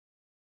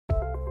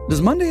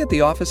Does Monday at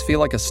the office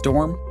feel like a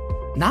storm?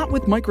 Not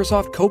with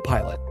Microsoft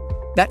Copilot.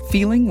 That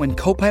feeling when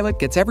Copilot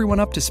gets everyone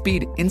up to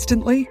speed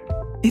instantly?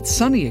 It's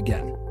sunny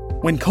again.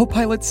 When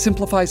Copilot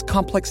simplifies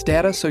complex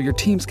data so your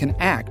teams can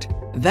act,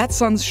 that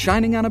sun's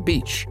shining on a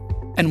beach.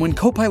 And when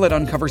Copilot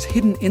uncovers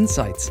hidden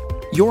insights,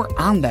 you're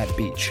on that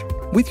beach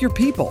with your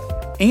people,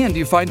 and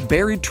you find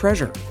buried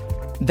treasure.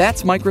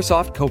 That's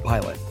Microsoft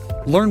Copilot.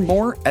 Learn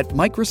more at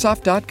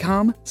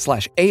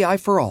Microsoft.com/AI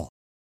for all.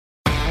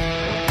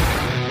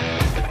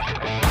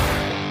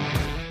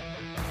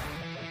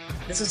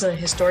 This is a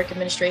historic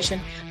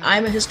administration.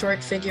 I'm a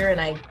historic figure, and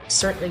I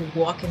certainly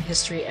walk in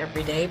history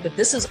every day, but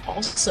this is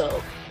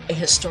also a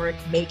historic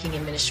making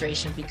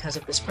administration because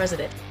of this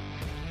president.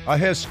 A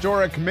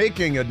historic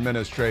making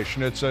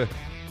administration. It's a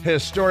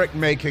historic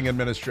making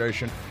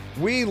administration.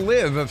 We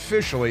live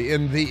officially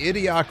in the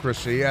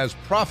idiocracy as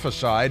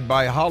prophesied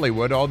by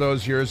Hollywood all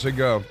those years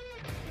ago.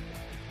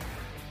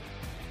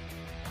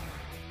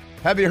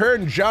 Have you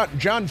heard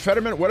John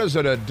Fetterman? What is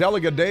it, a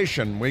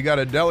delegation? We got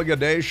a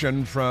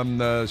delegation from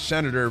the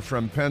senator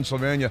from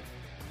Pennsylvania.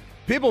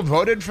 People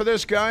voted for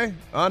this guy?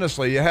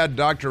 Honestly, you had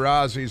Dr.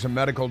 Oz. He's a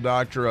medical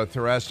doctor, a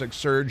thoracic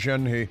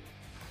surgeon.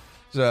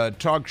 He's a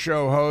talk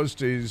show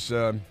host. He's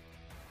a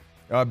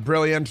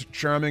brilliant,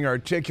 charming,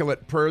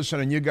 articulate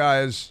person. And you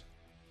guys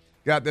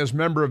got this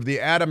member of the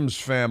Addams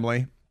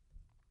family.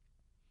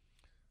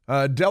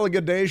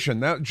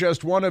 Delegation, that's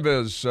just one of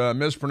his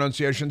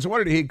mispronunciations.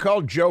 What did he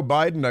call Joe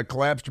Biden a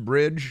collapsed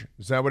bridge?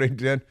 Is that what he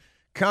did?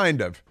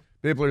 Kind of.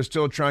 People are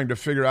still trying to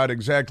figure out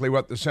exactly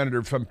what the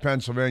senator from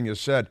Pennsylvania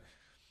said.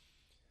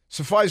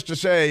 Suffice to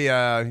say,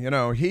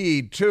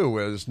 he too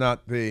is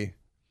not the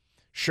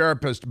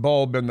sharpest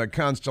bulb in the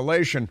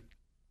constellation.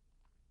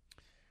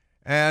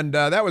 And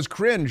that was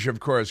Cringe, of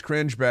course.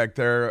 Cringe back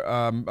there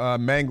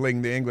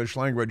mangling the English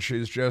language.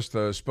 She's just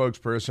the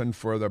spokesperson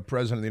for the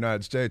President of the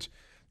United States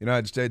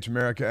of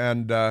America.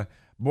 And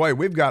boy,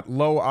 we've got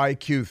low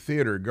IQ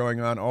theater going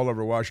on all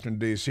over Washington,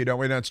 D.C., don't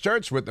we? And it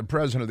starts with the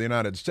President of the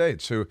United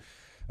States, who,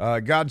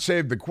 God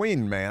save the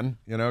Queen, man.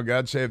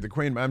 God save the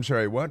Queen. I'm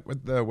sorry, what?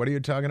 What are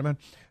you talking about?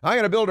 I'm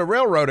going to build a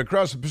railroad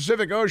across the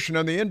Pacific Ocean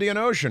and the Indian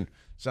Ocean.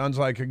 Sounds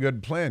like a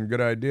good plan,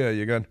 good idea.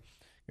 You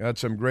got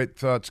some great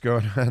thoughts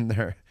going on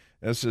there.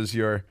 This is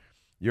your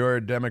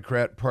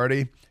Democrat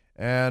Party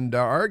and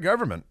our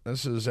government.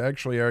 This is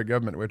actually our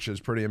government, which is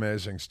pretty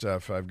amazing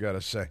stuff, I've got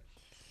to say.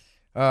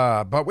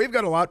 But we've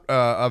got a lot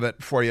of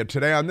it for you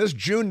today on this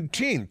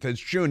Juneteenth.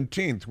 It's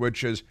Juneteenth,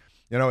 which is,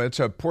 it's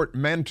a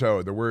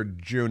portmanteau, the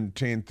word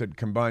Juneteenth. It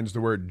combines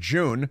the word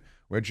June,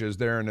 which is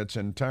there in its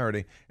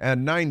entirety,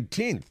 and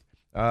 19th.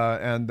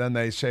 And then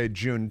they say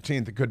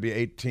Juneteenth. It could be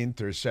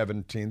 18th or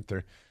 17th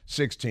or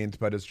 16th,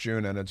 but it's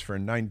June and it's for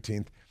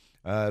 19th.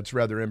 It's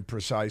rather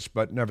imprecise,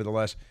 but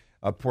nevertheless,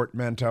 a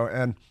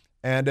portmanteau.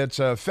 And it's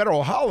a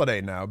federal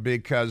holiday now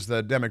because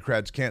the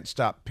Democrats can't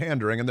stop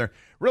pandering. And they're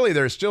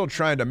still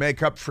trying to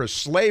make up for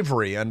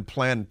slavery and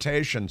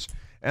plantations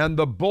and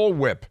the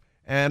bullwhip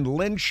and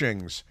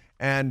lynchings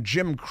and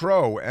Jim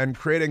Crow and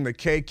creating the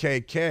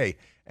KKK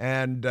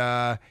and,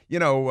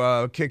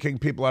 kicking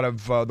people out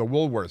of the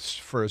Woolworths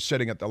for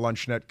sitting at the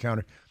lunchnet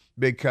counter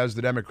because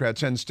the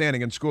Democrats and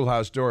standing in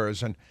schoolhouse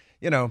doors and,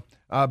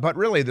 but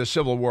really the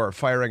Civil War,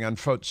 firing on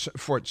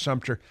Fort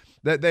Sumter.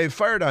 They've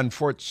fired on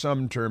Fort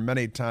Sumter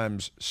many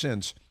times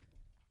since.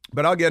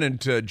 But I'll get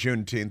into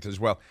Juneteenth as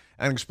well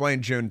and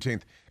explain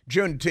Juneteenth.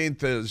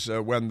 Juneteenth is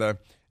when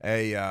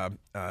a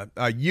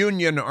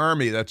Union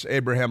Army, that's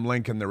Abraham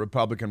Lincoln, the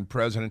Republican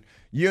president,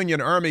 Union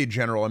Army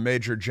general, a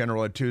major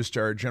general, a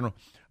two-star general,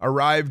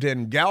 arrived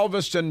in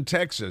Galveston,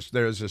 Texas.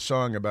 There's a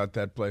song about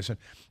that place. In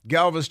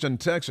Galveston,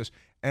 Texas.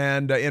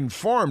 And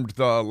informed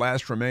the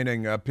last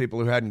remaining people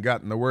who hadn't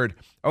gotten the word,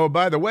 oh,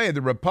 by the way,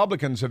 the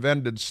Republicans have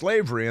ended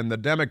slavery and the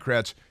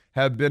Democrats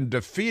have been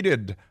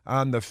defeated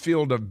on the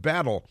field of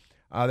battle.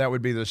 That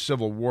would be the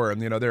Civil War.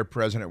 And, their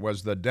president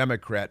was the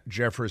Democrat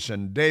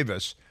Jefferson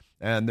Davis.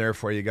 And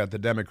therefore, you got the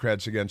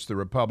Democrats against the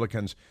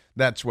Republicans.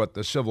 That's what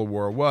the Civil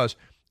War was.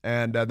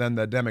 And then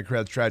the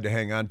Democrats tried to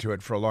hang on to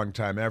it for a long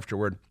time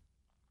afterward.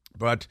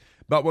 But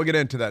we'll get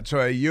into that. So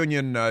a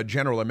Union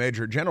general, a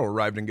major general,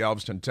 arrived in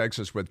Galveston,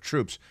 Texas with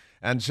troops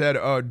and said,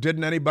 oh,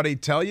 didn't anybody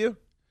tell you?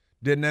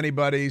 Didn't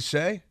anybody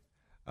say?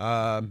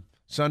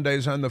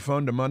 Sunday's on the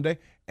phone to Monday.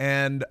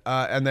 And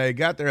they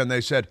got there and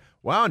they said,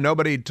 wow,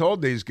 nobody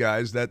told these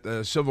guys that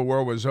the Civil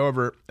War was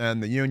over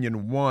and the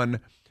Union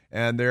won.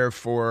 And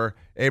therefore,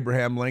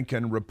 Abraham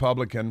Lincoln,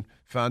 Republican,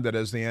 founded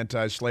as the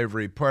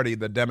anti-slavery party.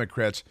 The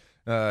Democrats,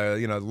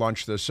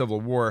 launched the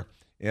Civil War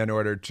in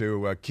order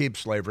to keep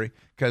slavery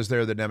because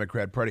they're the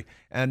Democrat Party.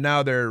 And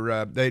now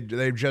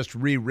they've just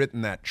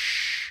rewritten that.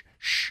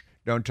 Shh,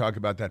 don't talk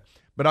about that.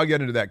 But I'll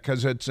get into that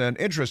because it's an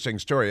interesting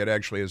story. It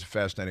actually is a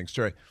fascinating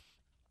story.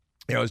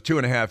 It was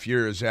 2.5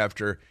 years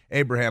after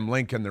Abraham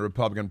Lincoln, the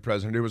Republican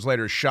president, who was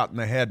later shot in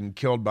the head and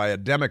killed by a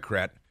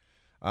Democrat.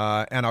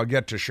 And I'll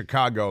get to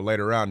Chicago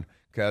later on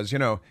because,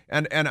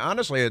 and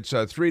honestly, it's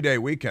a 3-day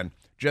weekend.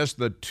 Just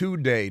the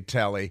 2-day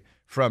tally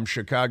from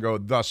Chicago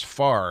thus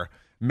far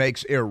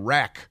makes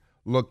Iraq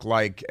look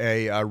like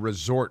a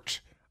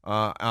resort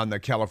on the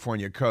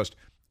California coast.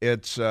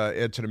 It's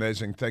an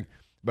amazing thing,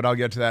 but I'll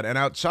get to that. And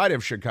outside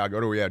of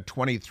Chicago, we had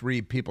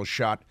 23 people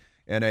shot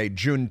in a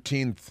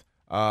Juneteenth.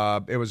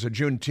 It was a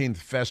Juneteenth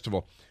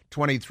festival.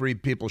 23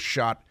 people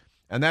shot,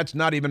 and that's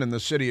not even in the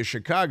city of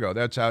Chicago.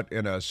 That's out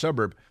in a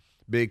suburb,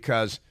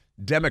 because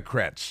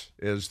Democrats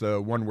is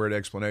the one-word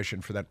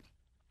explanation for that.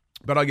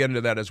 But I'll get into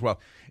that as well.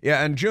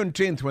 Yeah, and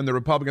Juneteenth, when the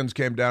Republicans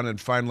came down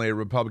and finally a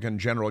Republican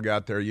general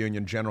got there,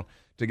 Union general,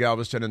 to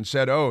Galveston and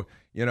said,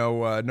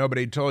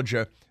 nobody told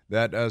you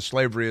that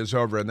slavery is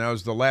over. And that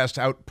was the last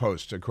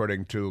outpost,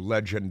 according to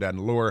legend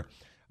and lore,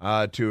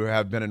 to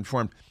have been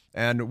informed.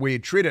 And we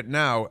treat it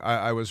now.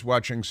 I was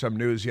watching some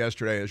news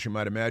yesterday, as you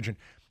might imagine,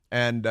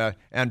 and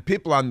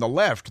people on the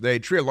left, they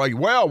treat it like,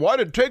 well, why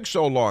did it take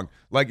so long?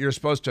 Like you're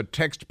supposed to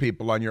text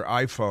people on your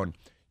iPhone,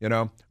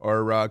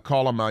 or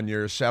call them on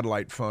your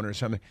satellite phone or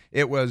something.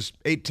 It was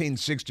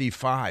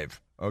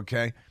 1865,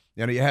 okay?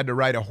 You had to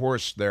ride a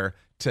horse there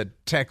to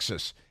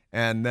Texas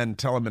and then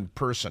tell them in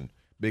person,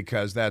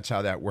 because that's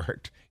how that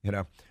worked,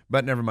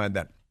 But never mind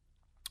that.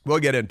 We'll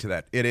get into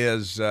that. It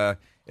is a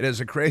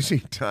crazy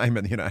time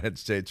in the United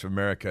States of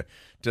America,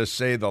 to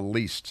say the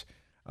least.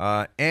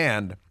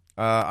 And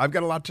I've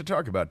got a lot to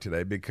talk about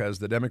today, because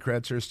the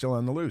Democrats are still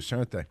on the loose,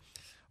 aren't they?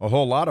 A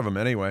whole lot of them,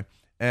 anyway.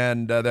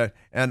 And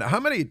how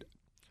many,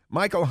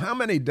 Michael? How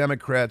many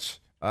Democrats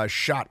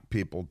shot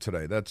people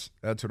today? That's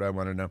what I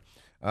want to know.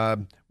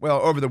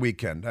 Well, over the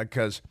weekend,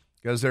 because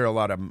there are a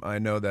lot of them. I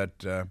know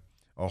that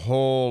a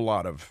whole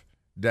lot of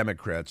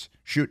Democrats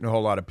shooting a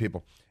whole lot of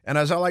people. And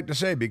as I like to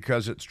say,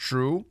 because it's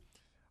true,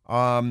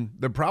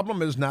 the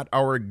problem is not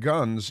our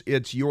guns,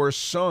 it's your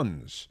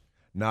sons.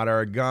 Not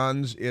our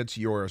guns, it's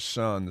your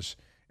sons.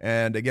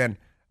 And again,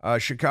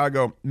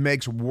 Chicago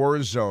makes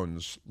war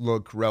zones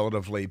look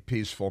relatively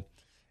peaceful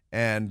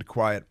and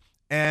quiet.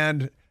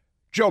 And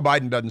Joe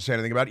Biden doesn't say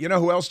anything about it. You know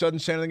who else doesn't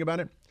say anything about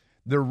it?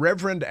 The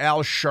Reverend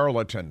Al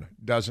Sharpton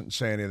doesn't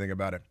say anything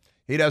about it.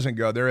 He doesn't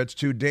go there. It's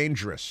too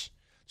dangerous.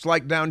 It's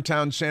like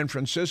downtown San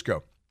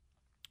Francisco,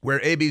 where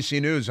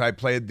ABC News, I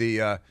played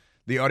the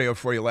audio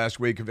for you last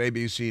week of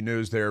ABC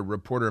News. Their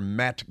reporter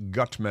Matt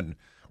Gutman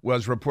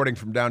was reporting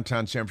from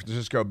downtown San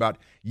Francisco about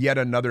yet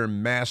another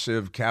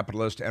massive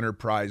capitalist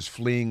enterprise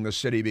fleeing the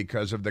city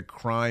because of the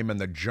crime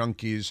and the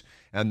junkies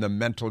and the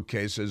mental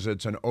cases.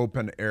 It's an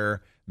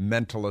open-air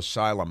mental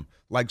asylum,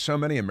 like so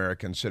many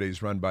American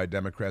cities run by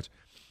Democrats.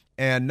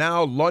 And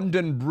now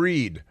London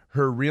Breed,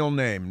 her real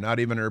name, not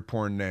even her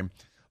porn name,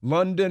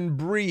 London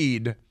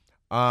Breed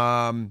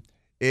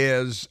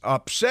is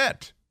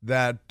upset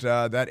that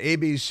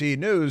ABC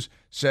News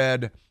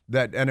said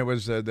that, and it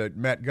was that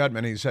Matt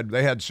Gutman, he said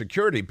they had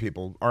security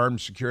people,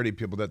 armed security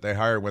people that they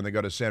hire when they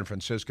go to San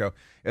Francisco.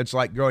 It's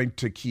like going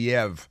to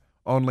Kiev,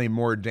 only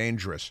more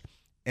dangerous.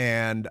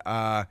 And,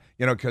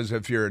 because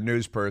if you're a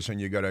news person,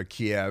 you go to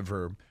Kiev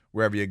or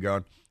wherever you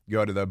go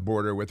to the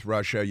border with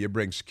Russia, you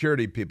bring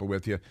security people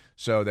with you,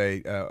 so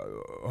they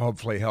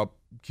hopefully help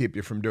keep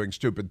you from doing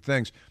stupid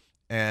things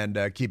and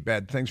keep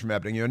bad things from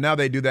happening. Now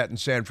they do that in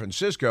San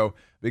Francisco,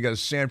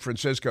 because San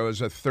Francisco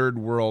is a third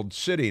world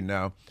city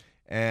now,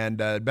 and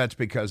that's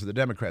because of the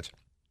Democrats.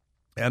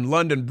 And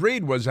London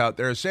Breed was out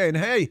there saying,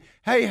 hey,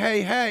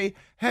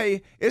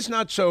 it's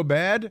not so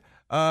bad.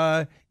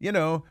 Of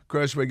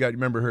course,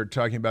 remember her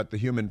talking about the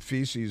human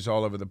feces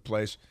all over the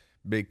place,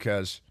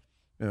 because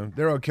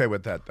they're okay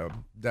with that, though,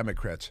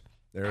 Democrats.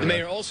 The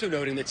mayor also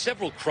noting that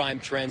several crime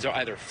trends are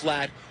either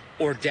flat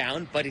or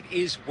down, but it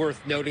is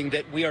worth noting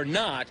that we are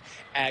not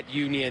at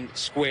Union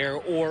Square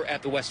or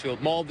at the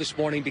Westfield Mall this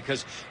morning,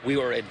 because we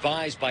were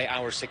advised by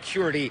our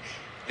security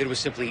that it was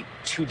simply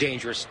too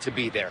dangerous to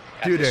be there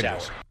at this hour.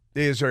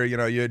 These are,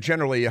 you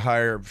generally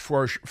hire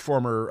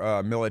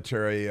former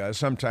military,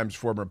 sometimes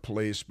former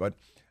police, but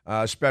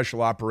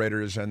special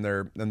operators, and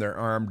they're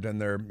armed, and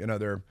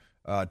they're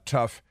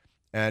tough,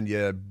 and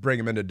you bring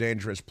them into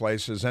dangerous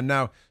places. And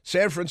now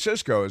San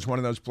Francisco is one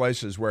of those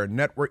places where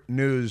network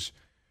news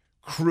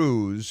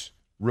crews,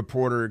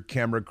 reporter,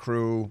 camera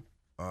crew,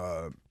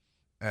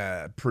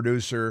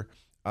 producer,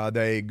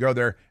 they go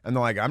there, and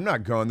they're like, I'm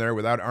not going there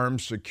without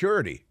armed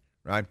security.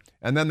 Right?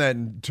 And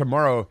then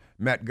tomorrow,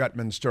 Matt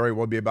Gutman's story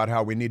will be about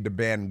how we need to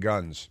ban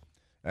guns,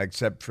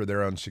 except for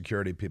their own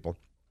security people.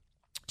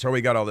 So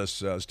we got all this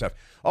stuff.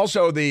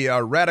 Also, the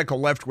radical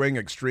left-wing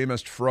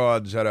extremist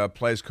frauds at a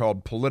place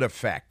called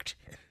PolitiFact.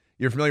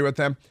 You're familiar with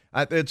them?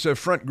 It's a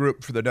front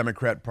group for the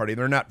Democrat Party.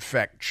 They're not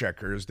fact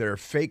checkers. They're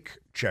fake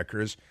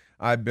checkers.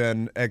 I've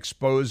been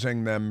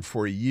exposing them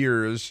for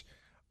years.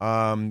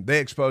 They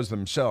expose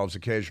themselves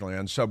occasionally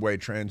on subway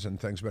trains and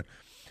things, but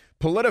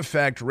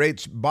PolitiFact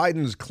rates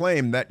Biden's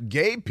claim that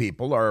gay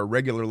people are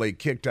regularly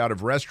kicked out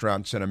of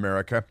restaurants in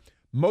America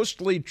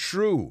mostly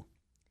true.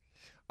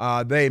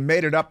 They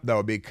made it up,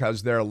 though,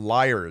 because they're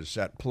liars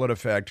at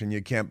PolitiFact, and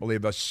you can't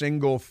believe a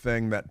single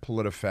thing that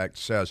PolitiFact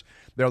says.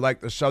 They're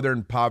like the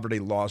Southern Poverty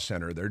Law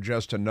Center. They're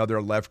just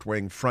another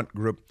left-wing front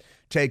group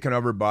taken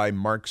over by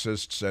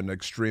Marxists and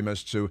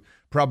extremists who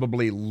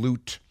probably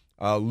loot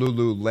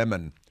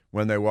Lululemon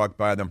when they walk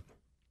by them.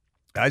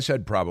 I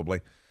said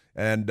probably.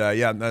 And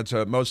yeah, that's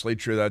mostly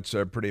true. That's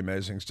pretty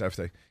amazing stuff.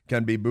 They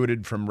can be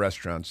booted from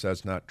restaurants.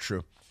 That's not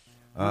true.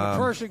 A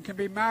person can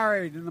be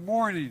married in the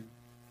morning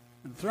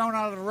and thrown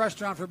out of the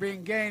restaurant for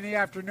being gay in the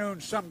afternoon.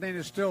 Something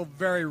is still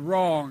very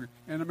wrong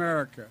in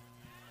America.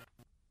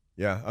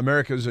 Yeah,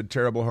 America is a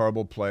terrible,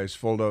 horrible place,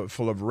 full of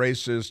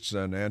racists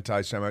and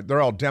anti-Semites. They're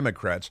all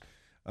Democrats,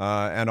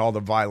 and all the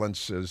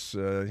violence is,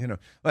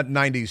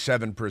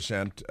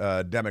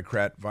 97%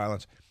 Democrat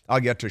violence. I'll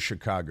get to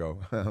Chicago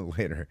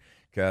later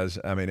because,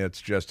 I mean, it's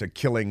just a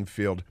killing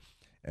field,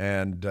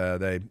 and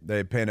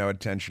they pay no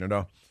attention at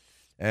all.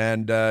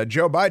 And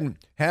Joe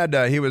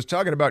Biden he was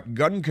talking about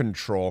gun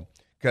control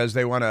because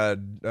they want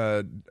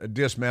to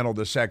dismantle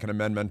the Second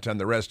Amendment and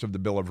the rest of the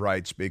Bill of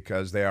Rights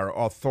because they are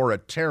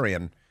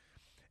authoritarian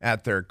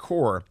at their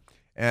core.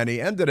 And he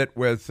ended it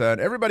with,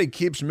 everybody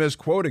keeps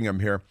misquoting him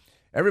here.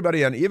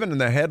 Everybody, and even in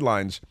the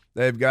headlines,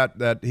 they've got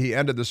that he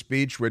ended the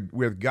speech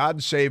with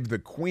God Save the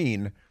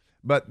Queen.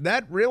 But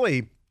that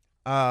really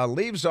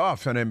leaves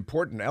off an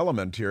important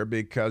element here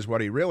because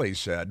what he really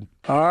said.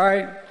 All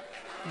right,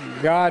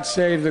 God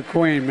save the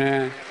Queen,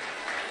 man.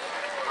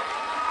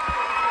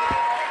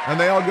 And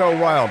they all go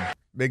wild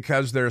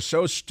because they're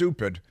so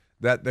stupid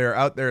that they're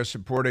out there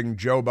supporting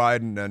Joe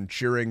Biden and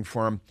cheering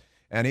for him.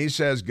 And he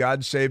says,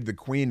 God save the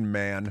Queen,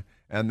 man.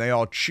 And they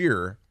all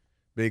cheer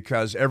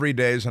because every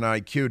day is an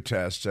IQ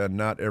test and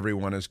not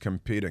everyone is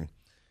competing.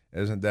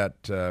 Isn't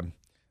that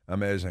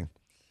amazing?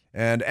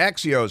 And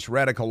Axios,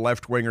 radical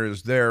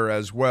left-wingers there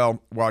as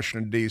well,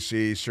 Washington,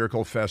 D.C.,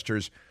 circle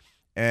festers.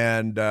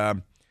 And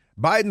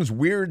Biden's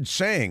weird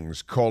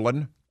sayings,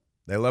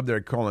 they love their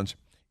colons.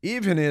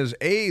 Even his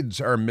aides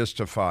are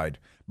mystified.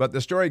 But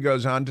the story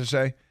goes on to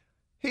say,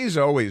 he's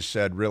always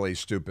said really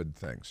stupid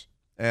things.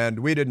 And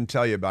we didn't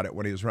tell you about it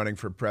when he was running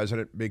for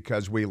president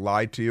because we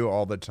lie to you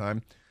all the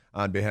time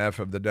on behalf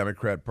of the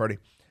Democrat Party.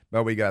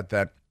 But we got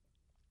that.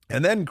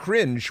 And then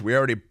cringe. We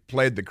already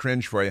played the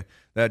cringe for you,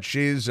 that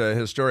she's a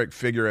historic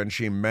figure and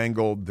she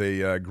mangled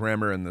the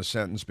grammar in the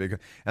sentence.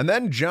 And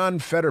then John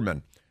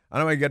Fetterman. I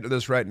don't want to get to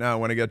this right now. I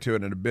want to get to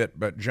it in a bit.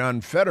 But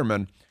John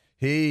Fetterman,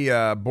 he's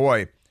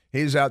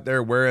out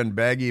there wearing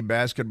baggy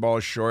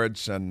basketball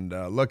shorts and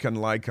looking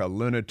like a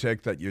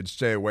lunatic that you'd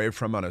stay away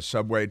from on a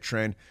subway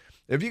train.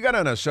 If you got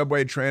on a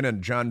subway train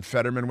and John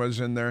Fetterman was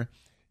in there,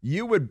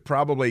 you would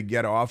probably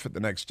get off at the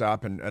next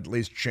stop and at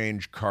least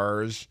change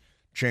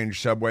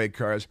subway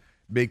cars,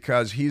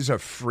 because he's a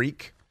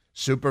freak,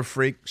 super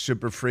freak.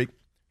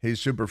 He's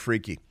super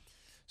freaky.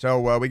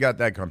 So we got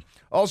that going.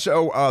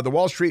 Also, the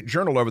Wall Street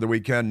Journal over the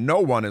weekend,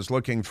 no one is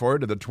looking forward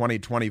to the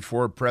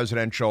 2024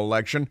 presidential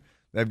election.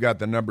 They've got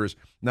the numbers,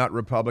 not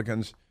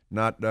Republicans,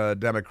 not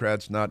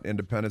Democrats, not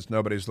independents.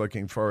 Nobody's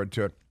looking forward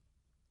to it.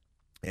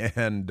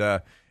 And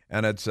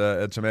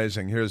it's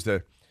amazing. Here's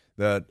the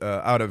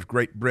out of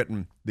Great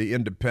Britain, the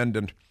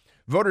Independent.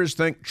 Voters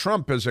think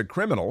Trump is a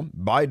criminal,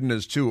 Biden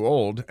is too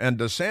old, and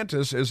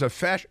DeSantis is a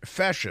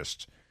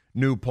fascist,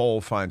 new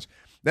poll finds.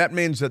 That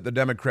means that the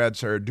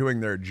Democrats are doing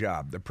their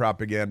job. The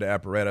propaganda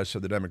apparatus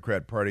of the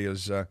Democrat Party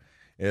is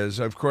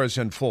of course,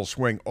 in full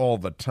swing all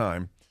the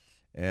time.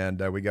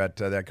 And we got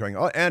that going.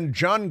 Oh, and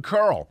John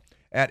Karl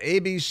at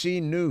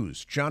ABC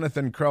News,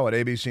 Jonathan Karl at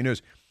ABC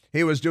News.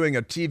 He was doing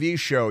a TV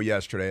show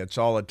yesterday. It's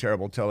all a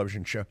terrible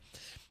television show.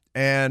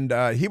 And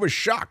he was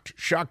shocked,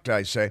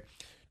 I say,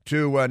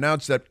 to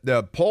announce that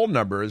the poll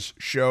numbers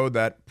show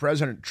that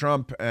President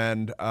Trump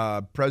and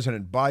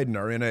President Biden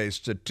are in a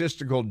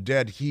statistical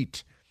dead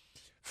heat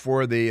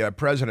for the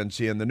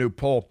presidency in the new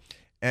poll.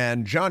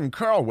 And John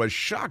Karl was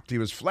shocked. He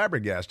was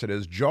flabbergasted.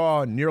 His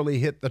jaw nearly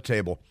hit the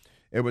table.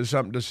 It was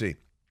something to see.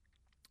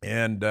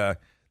 And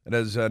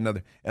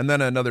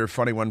another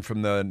funny one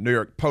from the New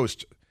York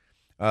Post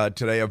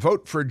today. A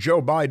vote for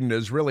Joe Biden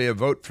is really a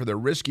vote for the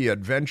risky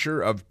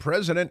adventure of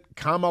President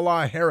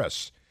Kamala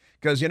Harris.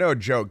 Because,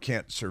 Joe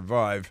can't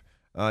survive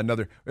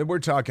we're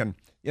talking,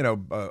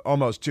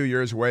 almost 2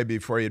 years away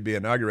before he'd be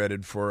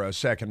inaugurated for a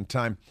second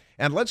time.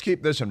 And let's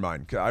keep this in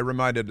mind. I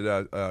reminded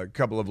a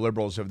couple of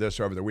liberals of this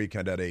over the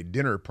weekend at a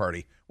dinner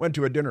party. Went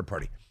to a dinner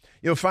party.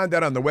 You'll find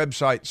that on the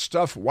website,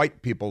 Stuff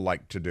White People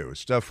Like to Do.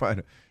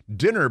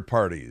 Dinner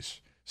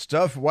parties,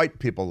 stuff white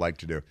people like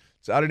to do.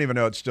 So I don't even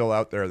know it's still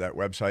out there, that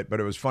website,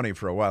 but it was funny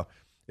for a while.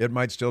 It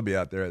might still be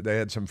out there. They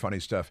had some funny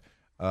stuff,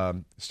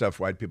 stuff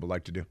white people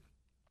like to do.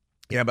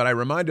 Yeah, but I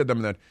reminded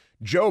them that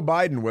Joe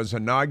Biden was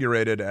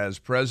inaugurated as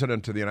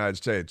president of the United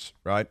States,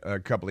 right, a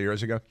couple of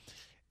years ago.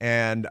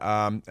 And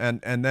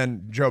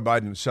then Joe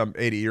Biden, some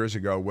 80 years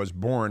ago, was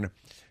born.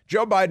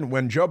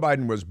 When Joe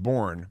Biden was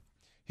born,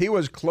 he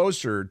was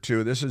closer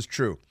to, this is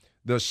true,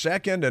 the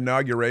second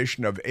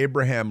inauguration of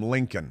Abraham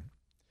Lincoln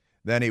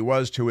than he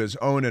was to his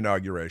own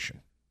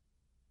inauguration.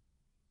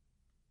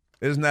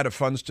 Isn't that a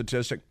fun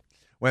statistic?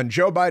 When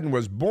Joe Biden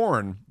was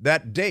born,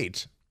 that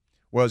date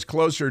was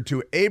closer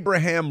to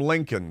Abraham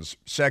Lincoln's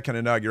second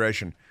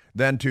inauguration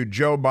than to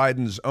Joe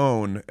Biden's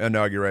own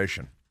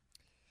inauguration.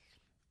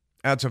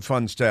 That's a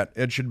fun stat.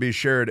 It should be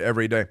shared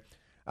every day.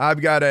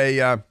 I've got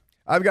an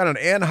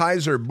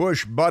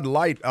Anheuser-Busch Bud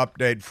Light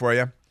update for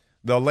you.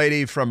 The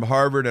lady from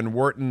Harvard and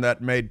Wharton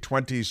that made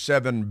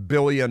 $27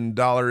 billion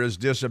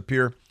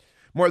disappear.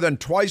 More than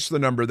twice the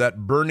number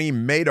that Bernie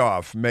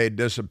Madoff made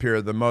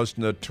disappear, the most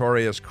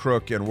notorious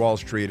crook in Wall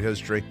Street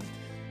history.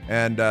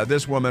 And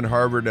this woman,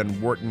 Harvard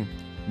and Wharton,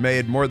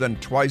 made more than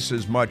twice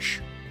as much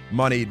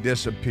money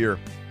disappear,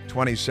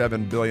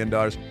 $27 billion.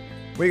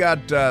 We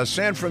got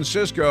San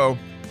Francisco.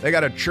 They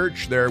got a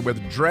church there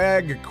with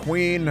Drag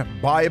Queen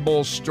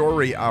Bible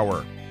Story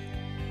Hour.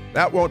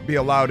 That won't be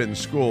allowed in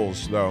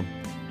schools, though,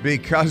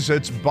 because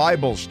it's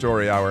Bible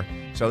Story Hour.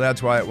 So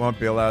that's why it won't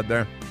be allowed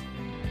there.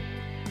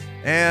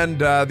 And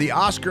the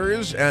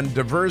Oscars and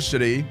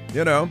diversity,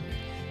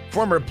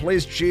 former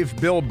police chief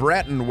Bill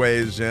Bratton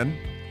weighs in.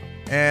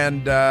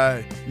 And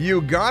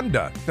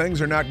Uganda,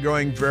 things are not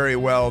going very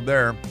well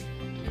there.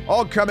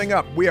 All coming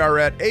up. We are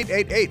at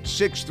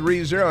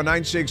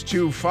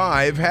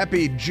 888-630-9625.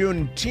 Happy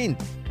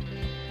Juneteenth.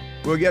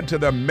 We'll get to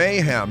the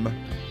mayhem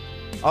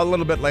a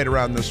little bit later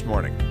on this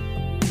morning.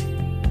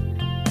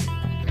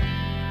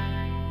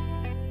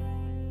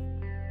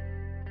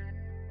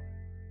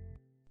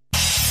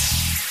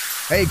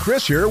 Hey,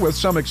 Chris here with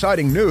some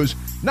exciting news.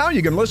 Now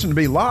you can listen to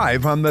me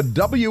live on the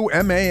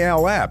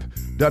WMAL app.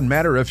 Doesn't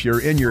matter if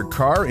you're in your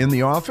car, in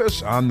the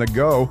office, on the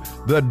go.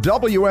 The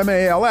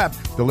WMAL app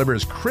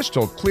delivers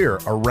crystal clear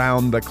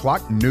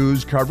around-the-clock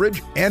news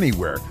coverage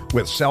anywhere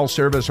with cell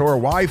service or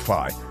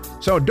Wi-Fi.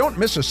 So don't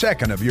miss a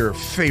second of your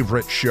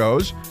favorite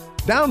shows.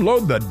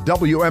 Download the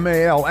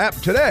WMAL app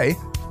today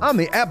on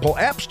the Apple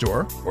App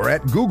Store or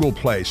at Google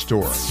Play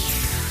Store.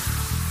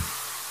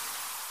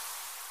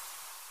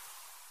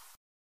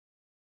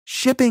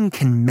 Shipping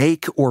can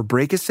make or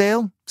break a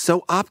sale,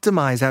 so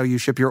optimize how you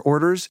ship your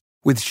orders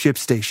with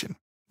ShipStation.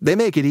 They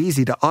make it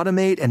easy to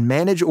automate and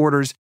manage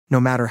orders no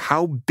matter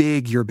how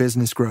big your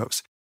business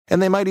grows.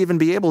 And they might even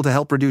be able to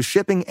help reduce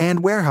shipping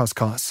and warehouse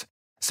costs.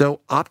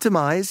 So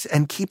optimize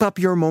and keep up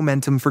your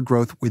momentum for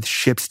growth with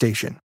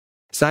ShipStation.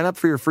 Sign up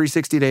for your free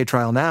 60-day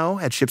trial now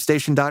at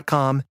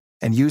ShipStation.com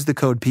and use the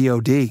code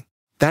POD.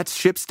 That's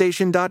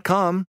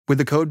ShipStation.com with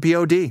the code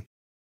POD.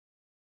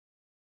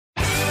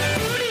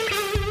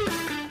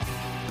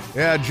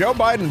 Yeah, Joe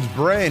Biden's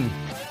brain.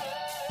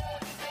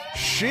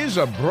 She's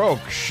a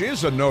broke.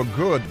 She's a no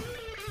good.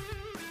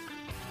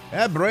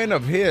 That brain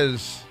of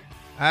his,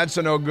 that's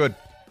a no good.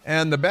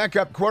 And the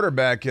backup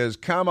quarterback is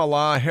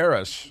Kamala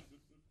Harris.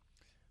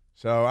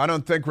 So I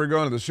don't think we're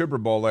going to the Super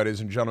Bowl, ladies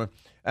and gentlemen.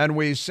 And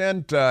we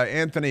sent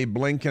Anthony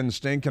Blinken,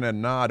 Stinkin'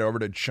 and Nod over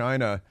to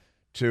China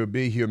to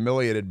be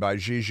humiliated by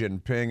Xi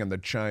Jinping and the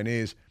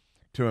Chinese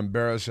to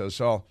embarrass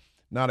us all.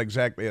 Not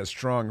exactly a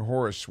strong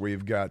horse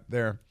we've got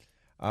there.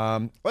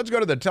 Let's go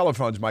to the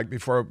telephones, Mike,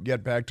 before we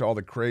get back to all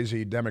the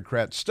crazy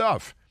Democrat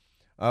stuff,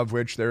 of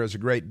which there is a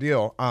great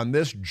deal on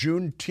this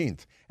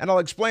Juneteenth. And I'll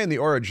explain the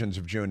origins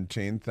of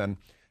Juneteenth and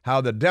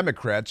how the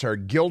Democrats are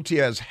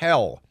guilty as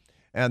hell,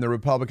 and the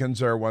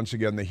Republicans are once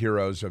again the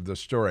heroes of the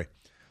story.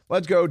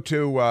 Let's go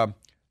to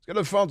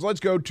the phones. Let's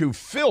go to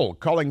Phil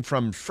calling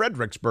from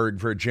Fredericksburg,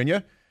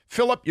 Virginia.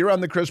 Philip, you're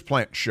on the Chris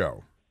Plant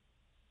Show.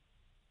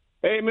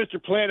 Hey,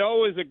 Mr. Plant,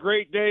 always a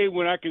great day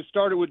when I can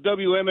start it with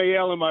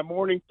WMAL in my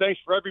morning. Thanks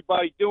for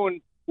everybody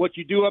doing what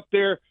you do up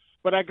there.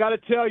 But I got to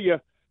tell you,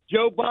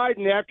 Joe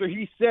Biden, after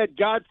he said,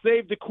 God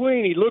save the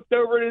Queen, he looked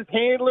over at his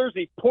handlers,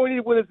 he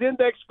pointed with his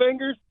index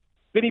fingers,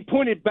 then he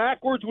pointed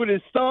backwards with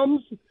his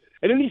thumbs,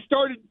 and then he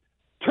started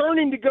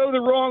turning to go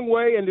the wrong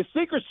way, and the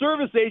Secret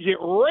Service agent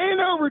ran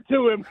over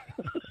to him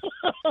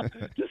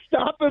to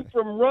stop him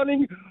from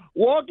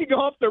walking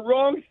off the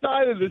wrong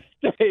side of the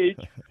stage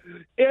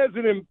as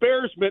an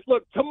embarrassment.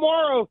 Look,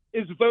 tomorrow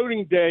is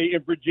voting day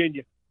in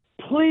Virginia.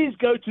 Please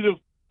go to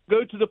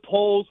the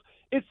polls.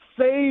 It's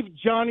Save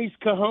Johnny's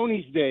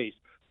Cojones days.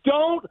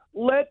 Don't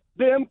let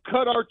them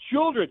cut our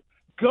children.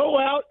 Go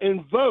out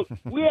and vote.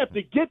 We have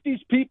to get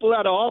these people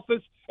out of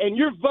office, and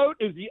your vote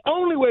is the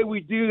only way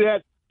we do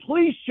that.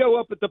 Please show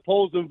up at the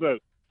polls and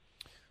vote.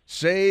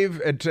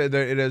 Save it. It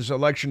is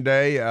Election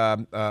Day,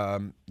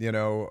 in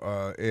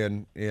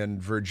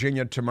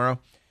Virginia tomorrow,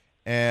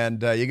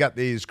 and you got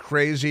these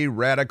crazy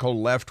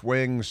radical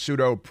left-wing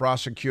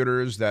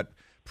pseudo-prosecutors that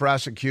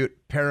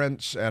prosecute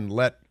parents and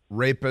let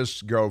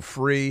rapists go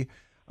free.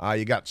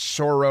 You got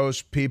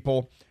Soros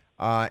people,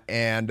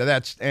 and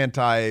that's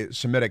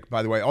anti-Semitic,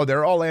 by the way. Oh,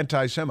 they're all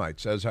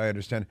anti-Semites, as I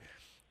understand.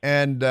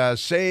 And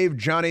Save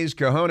Johnny's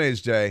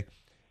Cojones Day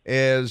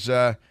is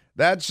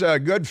that's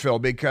good, Phil,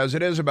 because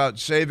it is about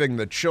saving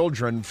the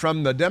children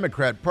from the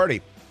Democrat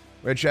Party,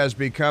 which has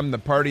become the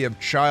party of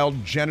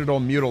child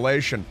genital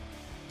mutilation.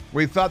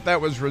 We thought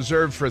that was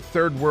reserved for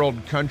third world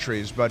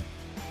countries, but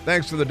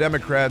thanks to the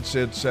Democrats,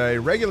 it's a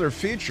regular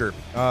feature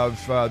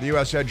of the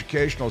U.S.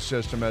 educational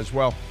system as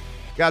well.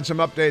 Got some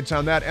updates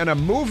on that and a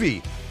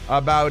movie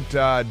about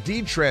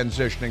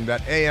detransitioning that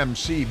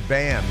AMC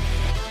banned.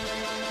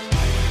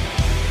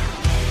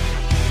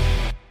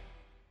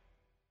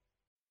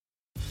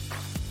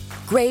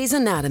 Grey's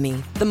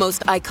Anatomy, the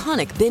most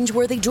iconic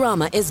binge-worthy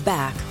drama, is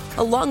back,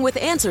 along with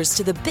answers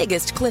to the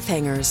biggest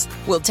cliffhangers.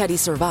 Will Teddy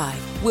survive?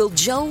 Will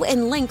Joe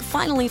and Link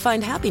finally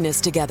find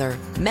happiness together?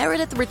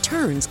 Meredith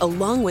returns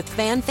along with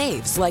fan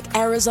faves like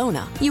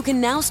Arizona. You can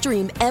now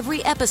stream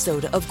every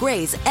episode of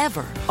Grey's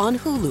ever on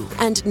Hulu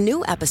and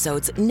new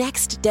episodes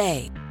next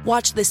day.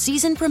 Watch the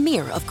season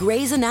premiere of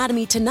Grey's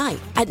Anatomy tonight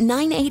at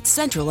 9/8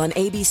 Central on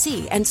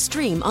ABC and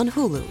stream on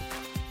Hulu.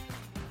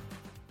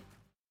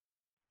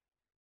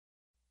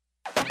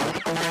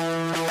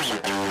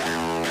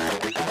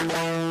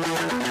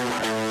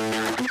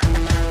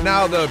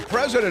 Now, the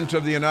President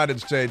of the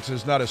United States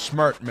is not a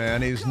smart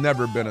man. He's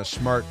never been a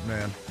smart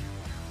man.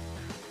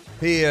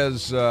 He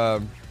is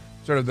sort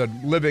of the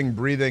living,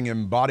 breathing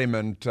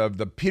embodiment of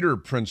the Peter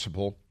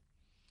Principle.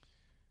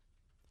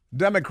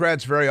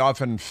 Democrats very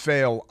often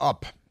fail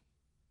up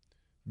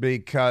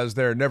because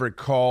they're never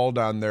called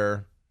on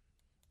their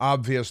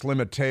obvious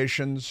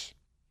limitations.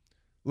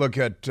 Look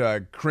at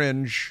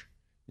Cringe,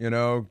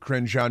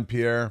 Cringe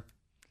Jean-Pierre,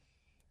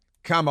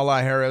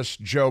 Kamala Harris,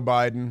 Joe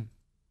Biden.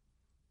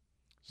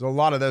 There's a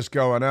lot of this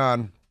going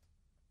on.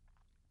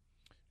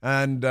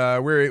 And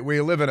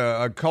we live in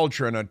a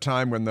culture and a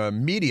time when the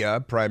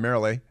media,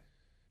 primarily,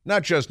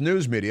 not just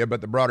news media, but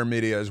the broader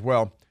media as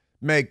well,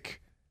 make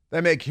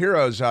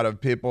heroes out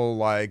of people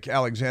like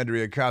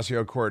Alexandria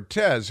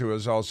Ocasio-Cortez, who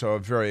is also a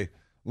very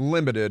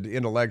limited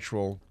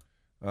intellectual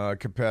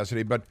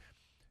capacity. But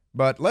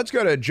let's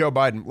go to Joe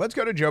Biden. Let's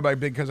go to Joe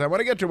Biden because I want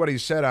to get to what he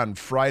said on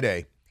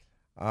Friday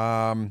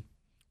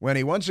when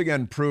he once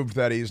again proved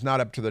that he's not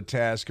up to the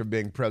task of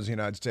being president of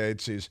the United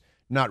States. He's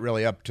not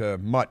really up to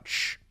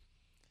much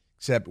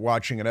except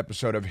watching an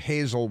episode of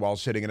Hazel while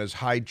sitting in his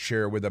high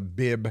chair with a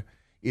bib,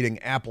 eating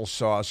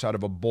applesauce out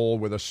of a bowl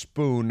with a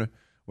spoon,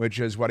 which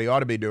is what he ought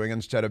to be doing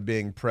instead of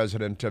being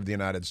president of the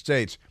United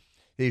States.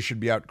 He should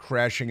be out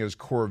crashing his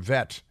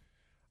Corvette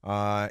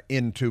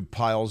into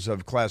piles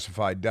of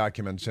classified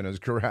documents in his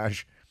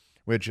garage,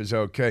 which is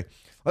okay.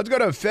 Let's go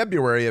to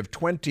February of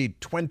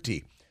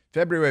 2020.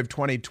 February of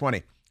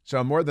 2020.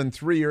 So more than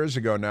 3 years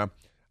ago now,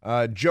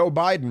 Joe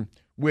Biden,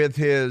 with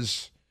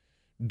his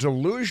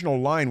delusional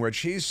line, which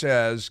he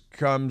says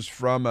comes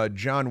from a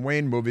John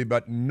Wayne movie,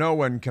 but no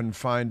one can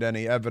find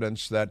any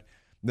evidence that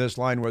this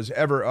line was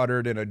ever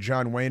uttered in a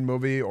John Wayne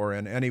movie or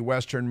in any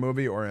Western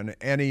movie or in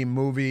any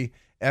movie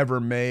ever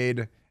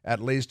made, at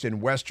least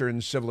in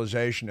Western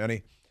civilization,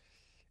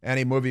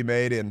 any movie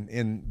made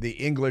in the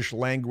English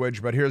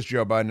language. But here's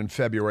Joe Biden in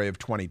February of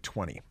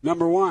 2020.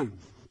 Number one,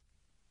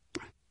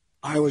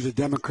 I was a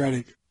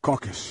Democratic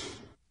caucus.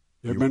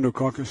 You ever been to a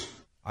caucus?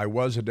 I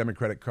was a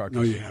Democratic caucus.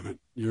 No, you haven't.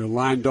 You're a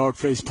lying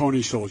dog-faced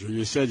pony soldier.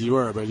 You said you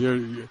were, but you're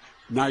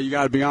now you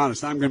got to be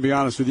honest. I'm going to be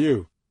honest with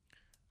you.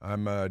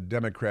 I'm a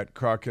Democrat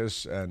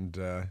caucus, and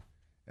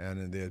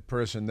the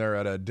person there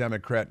at a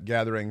Democrat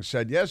gathering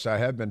said, yes, I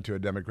have been to a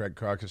Democrat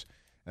caucus,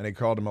 and he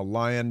called him a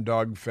lion,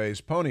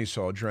 dog-faced pony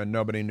soldier, and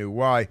nobody knew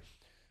why,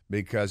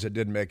 because it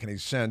didn't make any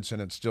sense,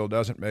 and it still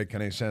doesn't make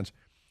any sense.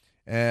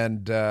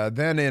 And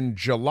then in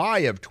July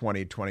of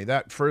 2020,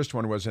 that first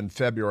one was in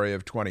February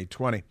of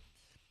 2020,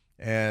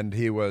 and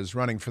he was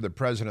running for the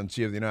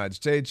presidency of the United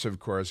States, of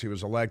course. He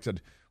was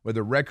elected with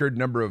a record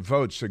number of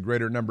votes, a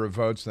greater number of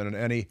votes than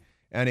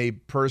any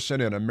person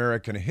in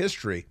American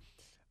history,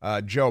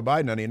 Joe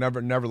Biden, and he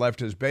never left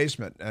his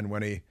basement. And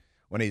when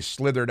he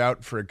slithered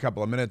out for a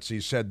couple of minutes,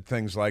 he said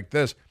things like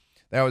this.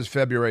 That was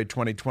February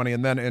 2020.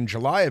 And then in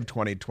July of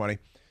 2020,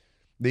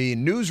 the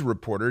news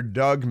reporter,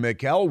 Doug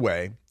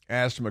McElway,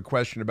 asked him a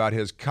question about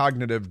his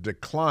cognitive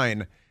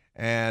decline,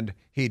 and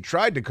he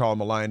tried to call him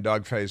a lion,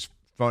 dog-faced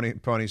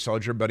pony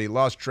soldier, but he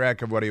lost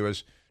track of what he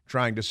was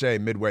trying to say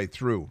midway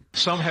through.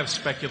 Some have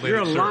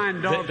speculated,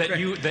 sir,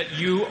 that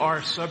you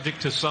are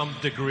subject to some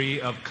degree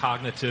of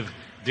cognitive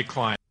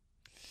decline.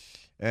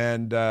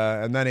 And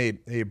then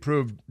he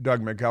proved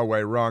Doug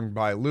McElway wrong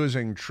by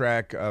losing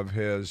track of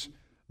his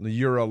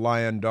 "you're a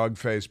lion,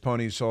 dog-faced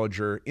pony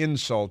soldier"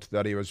 insult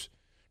that he was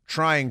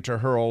trying to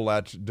hurl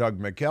at Doug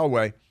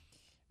McElway,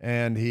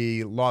 and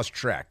he lost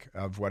track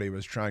of what he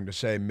was trying to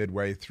say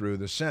midway through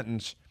the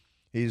sentence.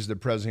 He's the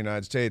President of the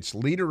United States,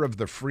 leader of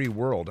the free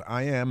world.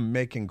 I am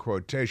making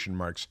quotation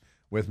marks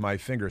with my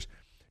fingers.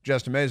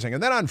 Just amazing.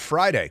 And then on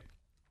Friday,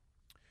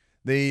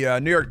 the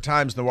New York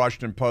Times and the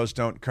Washington Post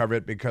don't cover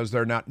it because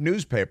they're not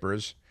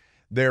newspapers.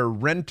 They're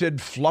rented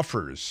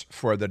fluffers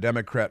for the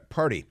Democrat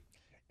Party.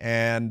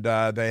 And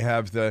they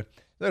have the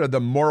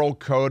moral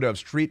code of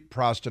street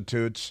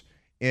prostitutes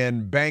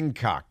in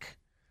Bangkok.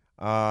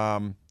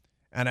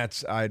 And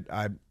that's,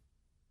 I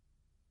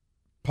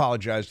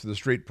apologize to the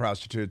street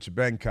prostitutes of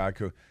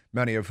Bangkok,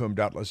 many of whom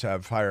doubtless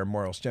have higher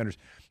moral standards.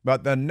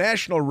 But the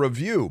National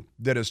Review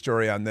did a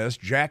story on this.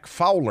 Jack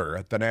Fowler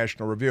at the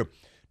National Review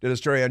did a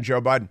story on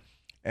Joe Biden.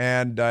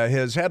 And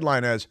his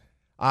headline is,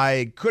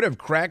 I could have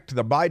cracked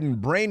the Biden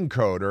brain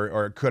code,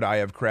 or could I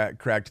have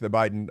cracked the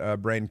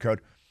Biden brain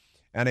code?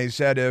 And he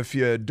said, if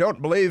you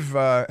don't believe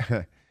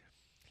I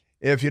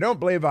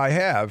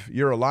have,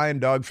 you're a lion,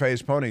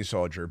 dog-faced pony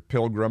soldier,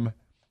 pilgrim.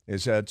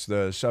 That's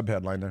the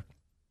subheadline there.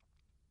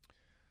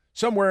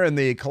 Somewhere in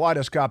the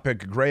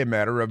kaleidoscopic gray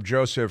matter of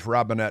Joseph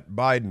Robinette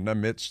Biden,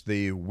 amidst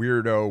the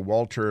weirdo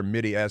Walter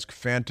Mitty-esque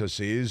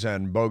fantasies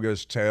and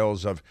bogus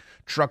tales of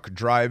truck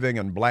driving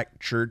and black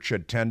church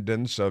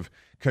attendance, of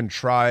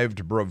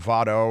contrived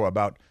bravado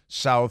about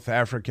South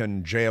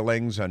African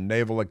jailings and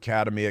Naval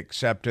Academy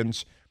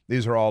acceptance,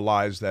 these are all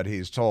lies that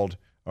he's told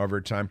over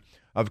time,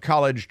 of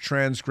college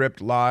transcript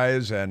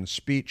lies and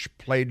speech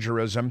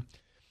plagiarism,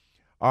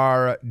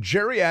 are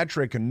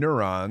geriatric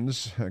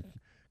neurons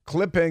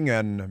clipping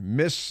and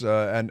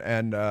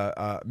misfiling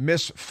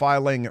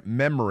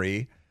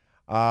memory,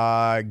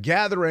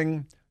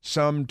 gathering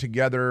some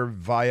together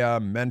via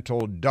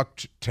mental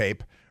duct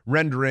tape,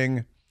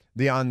 rendering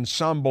the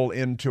ensemble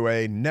into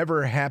a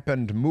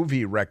never-happened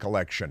movie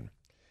recollection.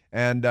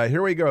 And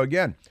here we go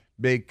again,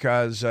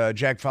 because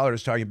Jack Fowler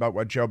is talking about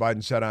what Joe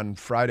Biden said on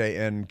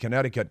Friday in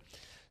Connecticut,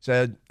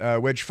 said,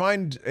 which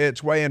finds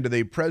its way into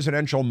the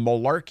presidential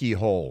malarkey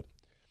hole,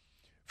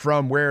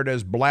 from where it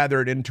is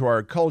blathered into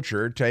our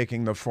culture,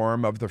 taking the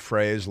form of the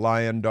phrase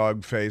lion,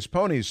 dog face,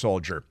 pony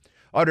soldier,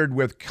 uttered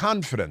with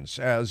confidence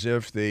as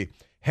if the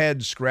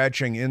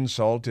head-scratching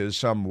insult is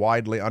some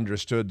widely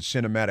understood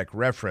cinematic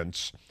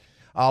reference,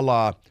 a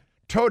la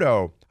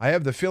Toto, I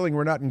have the feeling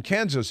we're not in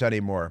Kansas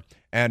anymore,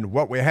 and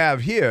what we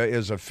have here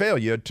is a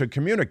failure to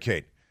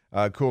communicate.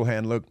 Cool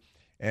Hand Luke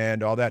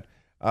and all that.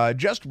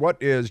 Just what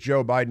is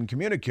Joe Biden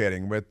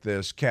communicating with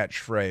this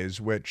catchphrase,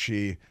 which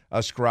he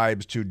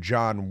ascribes to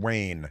John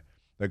Wayne?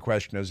 The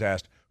question is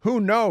asked.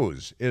 Who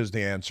knows is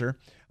the answer.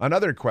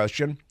 Another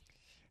question,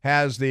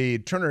 has the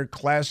Turner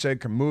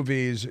Classic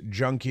Movies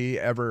junkie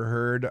ever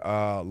heard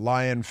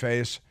lion,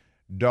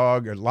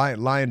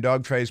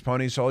 dog face,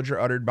 pony soldier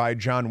uttered by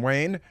John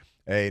Wayne?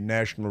 A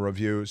National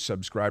Review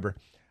subscriber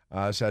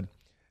said,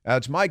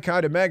 it's my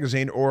kind of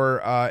magazine,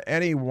 or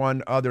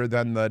anyone other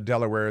than the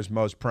Delaware's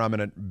most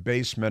prominent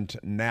basement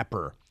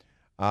napper.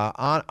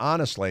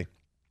 Honestly,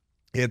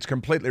 it's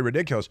completely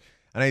ridiculous.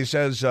 And he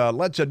says,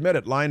 let's admit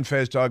it, lion,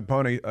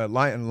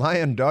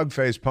 dog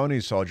face,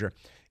 pony soldier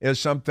is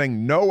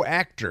something no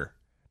actor,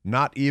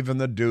 not even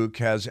the Duke,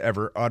 has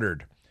ever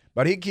uttered.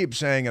 But he keeps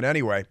saying it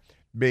anyway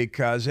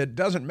because it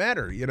doesn't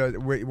matter. You know,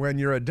 when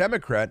you're a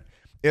Democrat,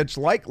 it's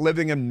like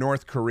living in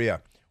North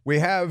Korea. We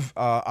have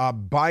a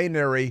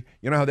binary,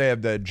 you know how they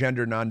have the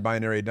gender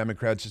non-binary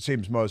Democrats? It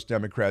seems most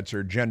Democrats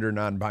are gender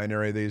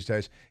non-binary these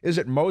days. Is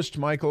it most,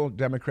 Michael,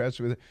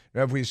 Democrats?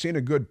 Have we seen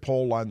a good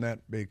poll on that?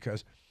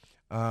 Because,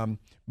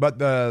 but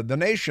the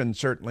nation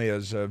certainly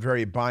is a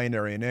very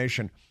binary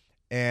nation.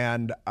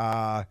 And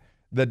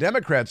the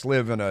Democrats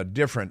live in a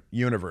different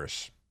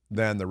universe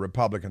than the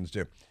Republicans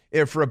do.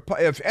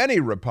 If any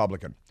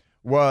Republican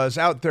was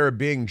out there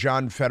being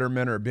John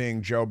Fetterman or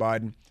being Joe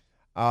Biden,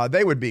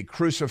 they would be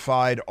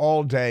crucified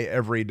all day,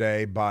 every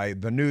day by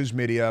the news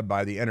media,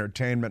 by the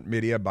entertainment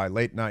media, by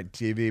late night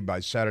TV, by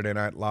Saturday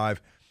Night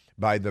Live,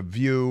 by The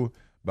View,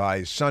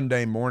 by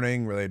Sunday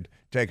morning, where they'd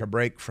take a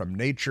break from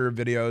nature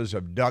videos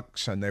of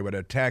ducks and they would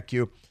attack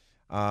you.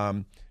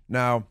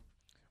 Now,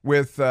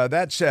 with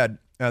that said,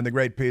 and the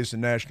great piece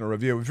in National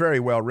Review, very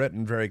well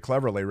written, very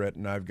cleverly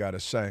written, I've got to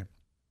say.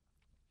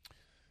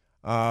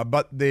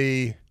 But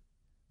the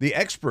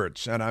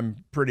experts, and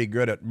I'm pretty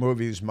good at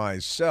movies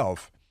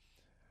myself,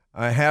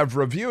 I have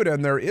reviewed,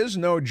 and there is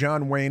no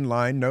John Wayne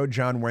line, no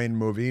John Wayne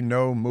movie,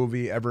 no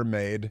movie ever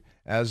made,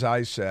 as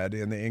I said,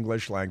 in the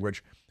English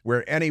language,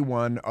 where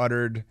anyone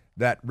uttered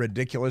that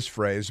ridiculous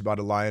phrase about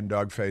a lion,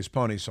 dog face,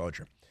 pony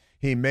soldier.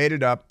 He made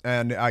it up,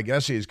 and I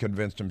guess he's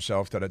convinced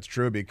himself that it's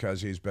true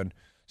because he's been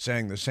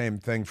saying the same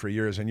thing for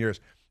years and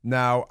years.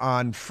 Now,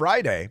 on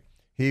Friday,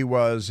 he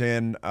was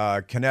in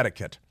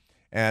Connecticut,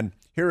 and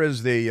here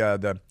is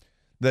the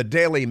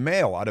Daily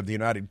Mail out of the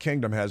United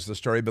Kingdom has the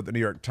story, but the New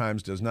York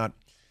Times does not.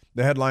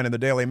 The headline in the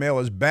Daily Mail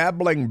is,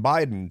 Babbling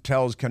Biden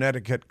tells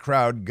Connecticut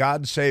crowd,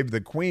 God save the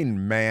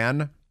Queen,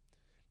 man.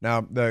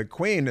 Now, the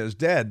Queen is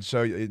dead,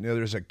 so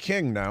there's a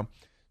king now.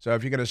 So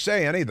if you're going to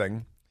say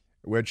anything,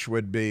 which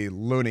would be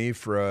loony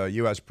for a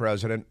U.S.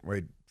 president,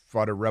 we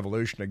fought a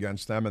revolution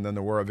against them, and then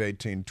the War of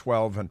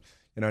 1812, and,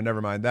 never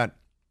mind that.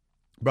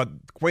 But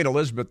Queen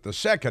Elizabeth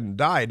II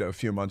died a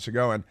few months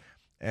ago,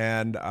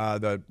 and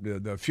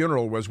the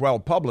funeral was well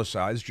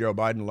publicized. Joe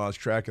Biden lost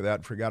track of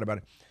that, forgot about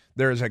it.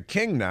 There's a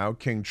king now,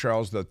 King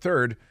Charles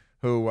III,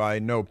 who I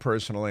know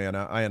personally, and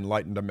I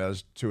enlightened him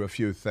as to a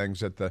few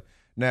things at the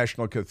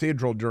National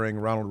Cathedral during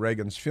Ronald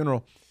Reagan's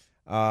funeral.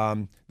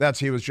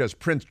 He was just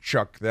Prince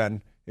Chuck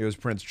then. He was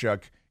Prince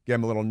Chuck. Gave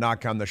him a little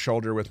knock on the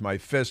shoulder with my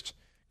fist.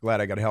 Glad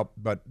I got help,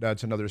 but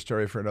that's another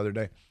story for another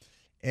day.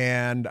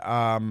 And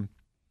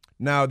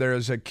now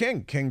there's a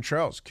king, King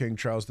Charles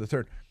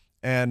III.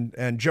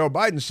 And Joe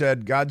Biden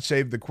said, God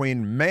save the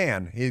Queen,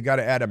 man. He's got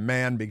to add a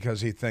man because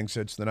he thinks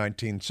it's the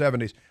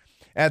 1970s.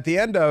 At the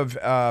end of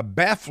a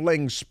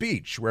baffling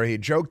speech where he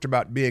joked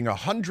about being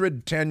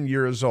 110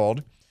 years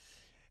old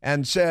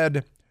and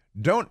said,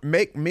 don't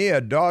make me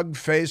a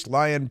dog-faced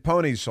lion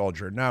pony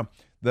soldier. Now,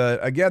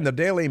 the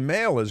Daily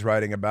Mail is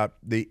writing about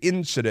the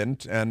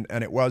incident, and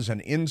it was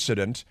an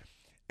incident,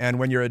 And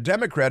when you're a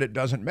Democrat, it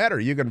doesn't matter.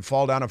 You can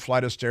fall down a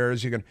flight of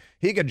stairs.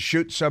 He can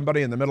shoot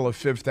somebody in the middle of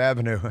Fifth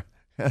Avenue.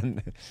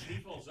 And he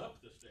falls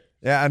up the stairs.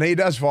 Yeah, and he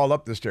does fall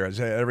up the stairs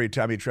every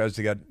time he tries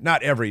to get,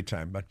 not every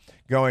time, but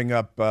going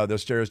up the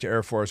stairs to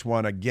Air Force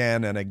One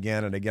again and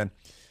again and again.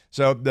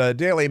 So the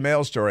Daily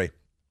Mail story,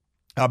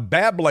 a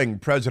babbling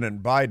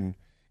President Biden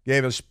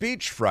gave a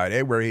speech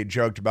Friday where he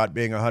joked about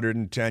being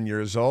 110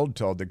 years old,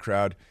 told the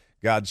crowd,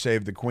 God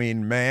Save the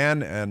Queen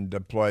Man, and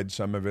deployed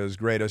some of his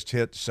greatest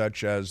hits,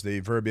 such as the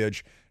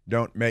verbiage,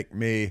 don't make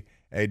me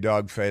a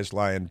dog-faced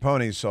lion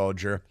pony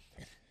soldier.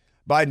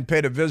 Biden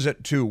paid a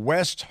visit to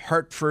West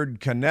Hartford,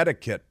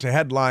 Connecticut to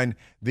headline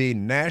the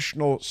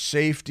National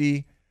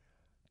Safety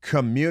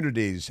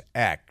Communities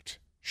Act.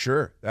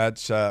 Sure,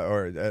 that's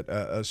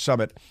a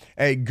summit,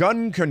 a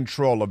gun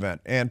control event,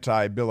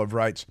 anti-Bill of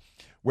Rights,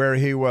 where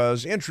he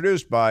was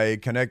introduced by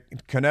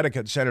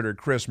Connecticut Senator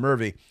Chris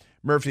Murphy,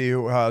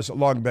 who has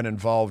long been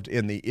involved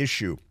in the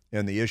issue.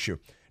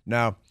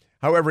 Now,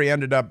 however, he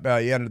ended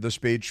the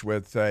speech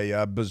with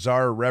a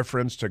bizarre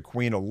reference to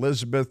Queen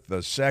Elizabeth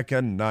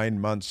II 9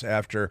 months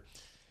after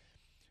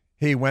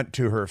he went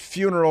to her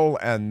funeral,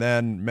 and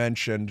then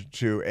mentioned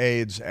to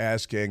aides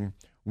asking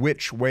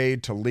which way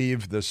to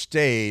leave the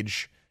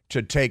stage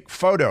to take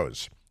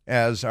photos,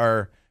 as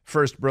our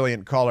first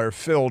brilliant caller,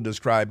 Phil,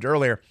 described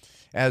earlier.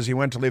 As he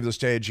went to leave the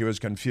stage, he was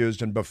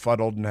confused and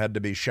befuddled and had to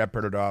be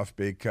shepherded off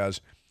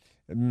because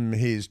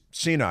he's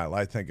senile,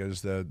 I think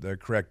is the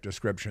correct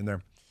description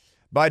there.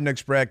 Biden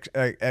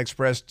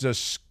expressed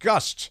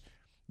disgust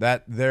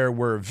that there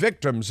were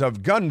victims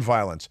of gun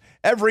violence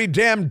every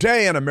damn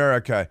day in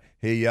America,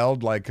 he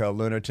yelled like a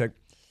lunatic,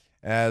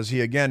 as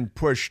he again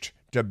pushed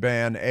to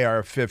ban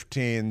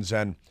AR-15s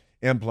and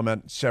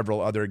implement several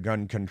other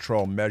gun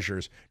control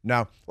measures.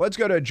 Now, let's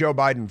go to Joe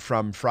Biden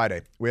from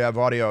Friday. We have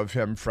audio of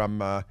him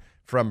from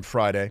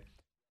Friday.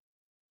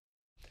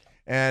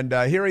 And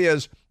here he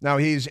is. Now,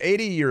 he's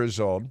 80 years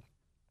old,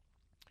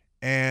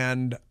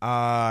 and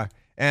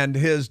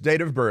his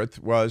date of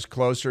birth was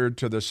closer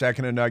to the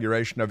second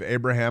inauguration of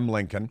Abraham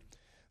Lincoln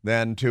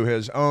than to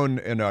his own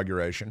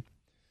inauguration.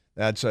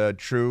 That's a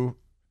true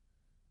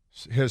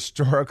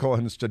historical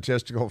and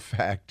statistical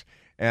fact.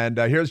 And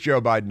here's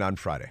Joe Biden on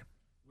Friday.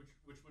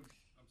 Which one?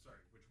 I'm sorry,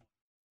 which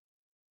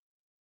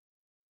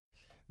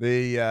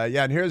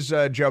one? And here's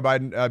Joe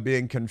Biden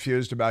being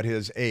confused about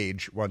his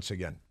age once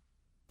again.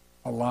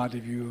 A lot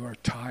of you are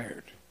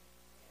tired.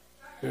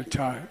 You're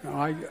tired.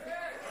 No,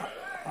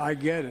 I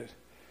get it.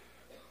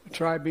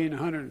 Try being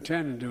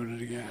 110 and doing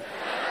it again.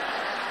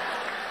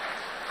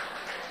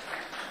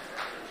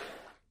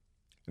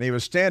 And he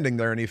was standing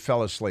there and he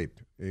fell asleep.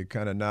 He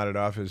kind of nodded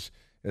off his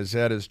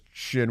head, his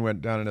chin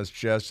went down in his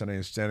chest, and he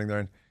was standing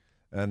there,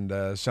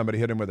 and somebody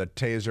hit him with a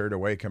taser to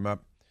wake him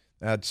up.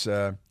 That's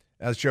Joe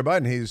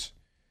Biden. He's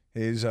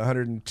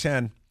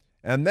 110.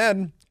 And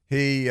then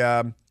he,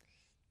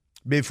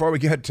 before we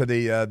get to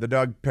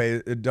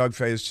the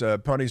dog-faced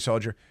pony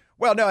soldier,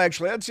 well, no,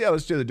 actually,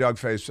 let's do the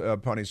dog-faced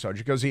pony soldier,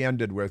 because he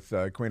ended with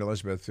Queen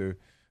Elizabeth,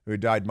 who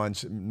died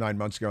 9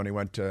 months ago, and he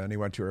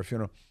went to her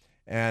funeral.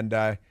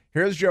 And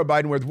here's Joe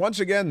Biden with, once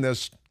again,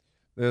 this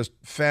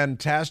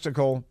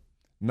fantastical,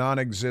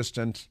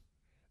 non-existent,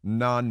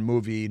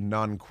 non-movie,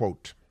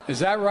 non-quote. Is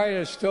that right?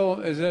 Is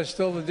that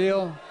still the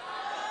deal?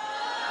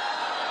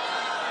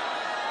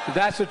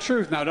 That's the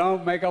truth. Now,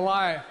 don't make a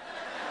lie.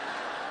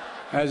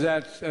 As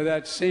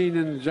that scene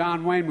in the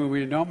John Wayne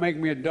movie, don't make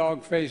me a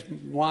dog-faced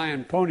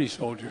lion pony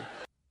soldier.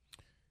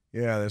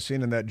 Yeah, the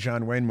scene in that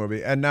John Wayne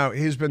movie. And now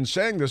he's been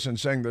saying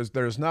this.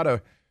 There's not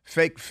a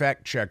fake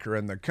fact checker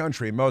in the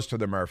country. Most of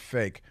them are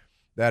fake.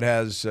 That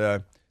has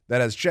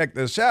checked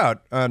this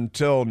out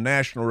until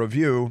National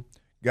Review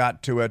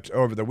got to it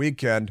over the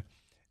weekend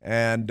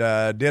and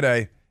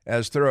did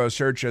as thorough a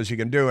search as you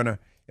can do. And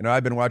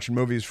I've been watching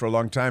movies for a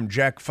long time.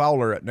 Jack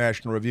Fowler at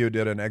National Review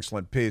did an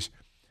excellent piece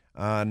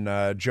on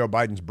Joe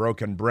Biden's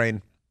broken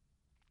brain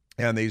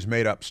and these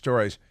made-up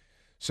stories.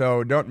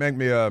 So don't make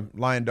me a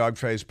lion,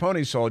 dog-faced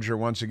pony soldier.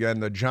 Once again,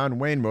 the John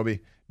Wayne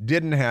movie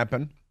didn't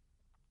happen.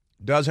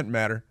 Doesn't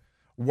matter.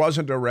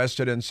 Wasn't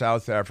arrested in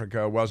South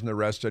Africa. Wasn't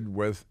arrested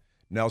with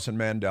Nelson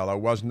Mandela.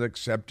 Wasn't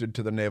accepted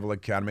to the Naval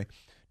Academy.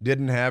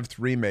 Didn't have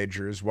 3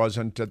 majors.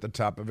 Wasn't at the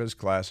top of his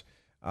class.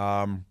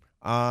 On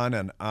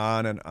and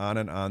on and on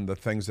and on, the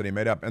things that he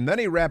made up. And then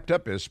he wrapped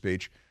up his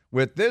speech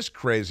with this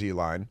crazy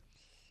line.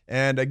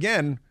 And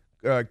again,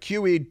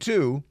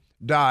 QE2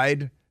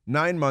 died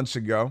 9 months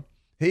ago.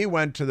 He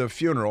went to the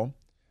funeral.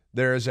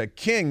 There's a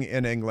king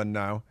in England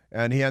now,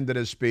 and he ended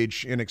his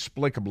speech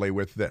inexplicably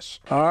with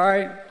this. All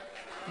right.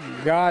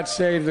 God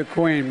save the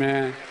Queen,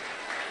 man.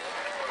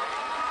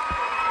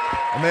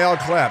 And they all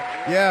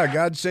clap. Yeah,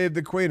 God save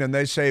the Queen. And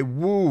they say,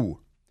 woo.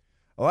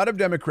 A lot of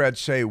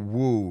Democrats say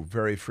woo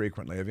very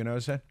frequently. Have you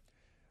noticed that?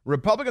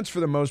 Republicans,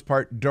 for the most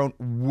part, don't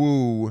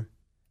woo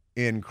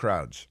in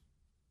crowds.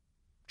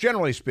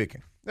 Generally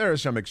speaking. There are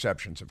some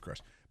exceptions, of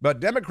course. But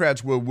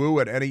Democrats will woo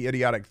at any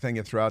idiotic thing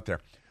you throw out there.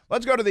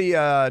 Let's go to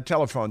the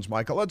telephones,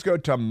 Michael. Let's go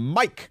to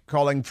Mike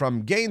calling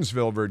from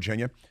Gainesville,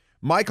 Virginia.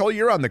 Michael,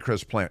 you're on the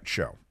Chris Plante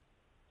Show.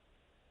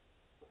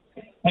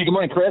 Hey, good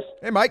morning, Chris.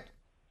 Hey, Mike.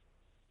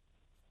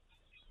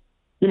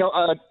 You know,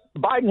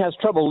 Biden has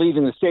trouble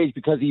leaving the stage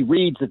because he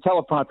reads the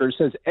teleprompter. It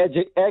says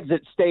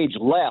exit stage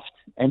left,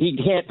 and he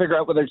can't figure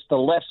out whether it's the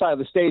left side of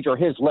the stage or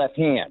his left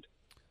hand.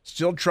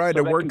 Still trying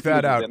to work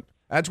that out.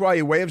 That's why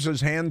he waves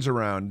his hands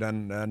around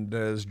and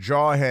his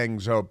jaw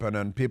hangs open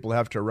and people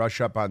have to rush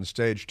up on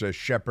stage to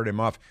shepherd him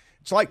off.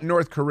 It's like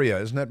North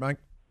Korea, isn't it, Mike?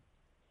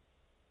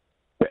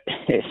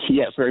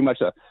 Yes, very much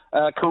so.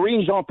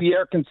 Karine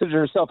Jean-Pierre considers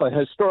herself a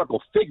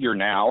historical figure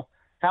now.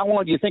 How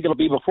long do you think it'll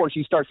be before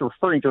she starts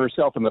referring to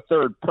herself in the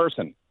third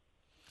person?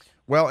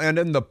 Well, and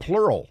in the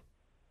plural.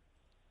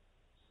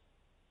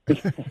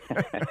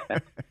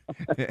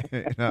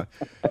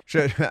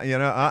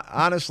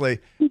 Honestly,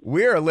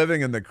 we are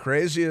living in the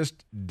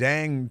craziest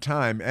dang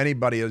time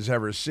anybody has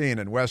ever seen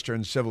in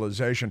Western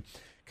civilization.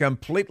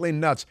 Completely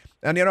nuts.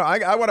 And,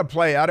 I want to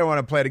play, I don't want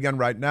to play it again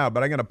right now,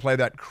 but I'm going to play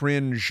that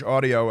cringe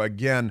audio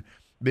again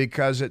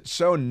because it's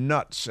so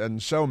nuts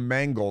and so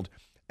mangled.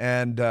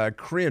 And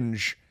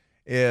cringe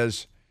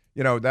is,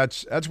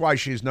 that's why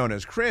she's known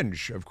as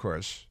cringe, of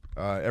course.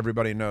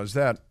 Everybody knows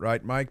that,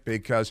 right, Mike?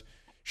 Because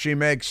she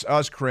makes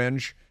us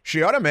cringe.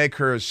 She ought to make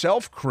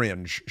herself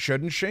cringe,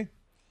 shouldn't she?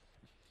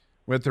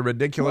 With the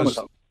ridiculous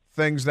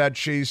things that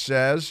she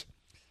says.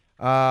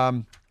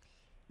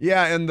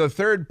 Yeah, in the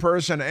third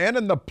person and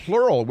in the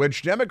plural,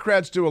 which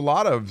Democrats do a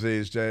lot of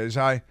these days.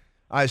 I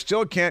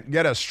still can't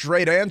get a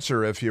straight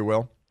answer, if you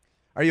will.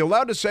 Are you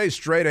allowed to say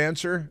straight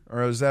answer,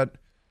 or is that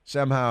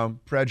somehow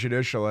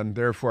prejudicial and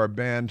therefore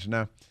banned?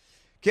 No.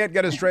 Can't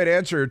get a straight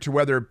answer to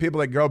whether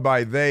people that go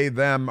by they,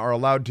 them are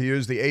allowed to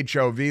use the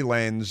HOV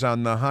lanes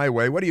on the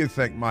highway. What do you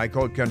think,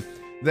 Michael? Can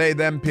they,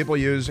 them people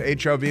use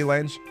HOV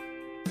lanes?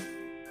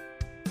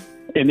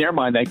 In their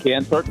mind, they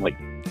can, certainly.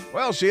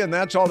 Well, see, and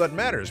that's all that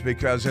matters,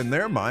 because in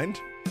their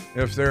mind,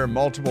 if there are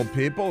multiple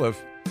people,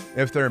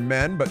 if they're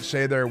men but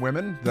say they're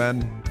women,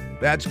 then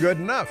that's good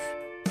enough.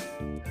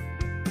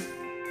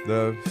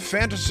 The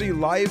fantasy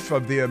life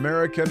of the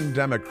American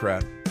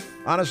Democrat.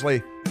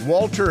 Honestly,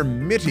 Walter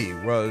Mitty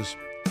was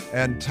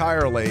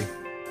entirely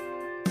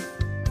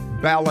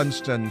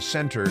balanced and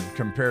centered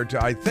compared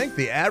to, I think,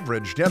 the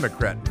average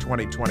Democrat in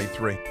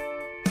 2023.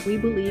 We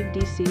believe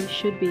D.C.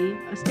 should be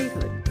a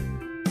statehood.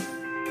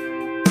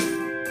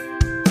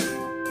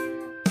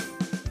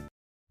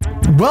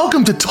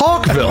 Welcome to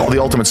Talkville, the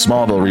ultimate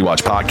Smallville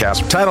rewatch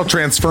podcast. Title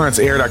Transference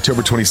aired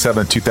October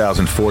 27,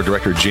 2004.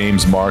 Director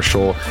James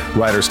Marshall,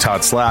 writers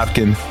Todd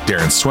Slavkin,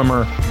 Darren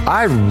Swimmer.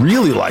 I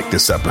really like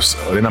this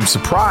episode, and I'm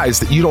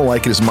surprised that you don't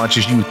like it as much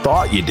as you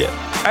thought you did.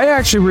 I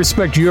actually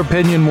respect your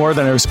opinion more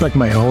than I respect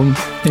my own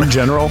in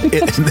general.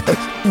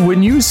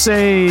 When you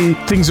say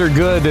things are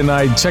good and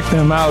I check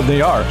them out,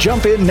 they are.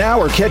 Jump in now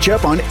or catch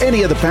up on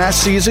any of the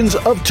past seasons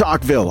of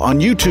Talkville on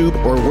YouTube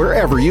or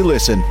wherever you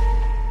listen.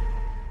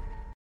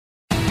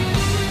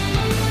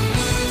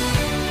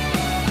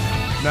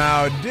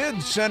 Now,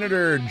 did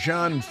Senator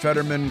John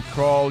Fetterman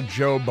call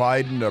Joe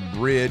Biden a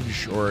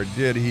bridge, or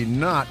did he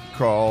not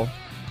call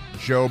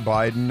Joe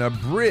Biden a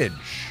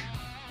bridge?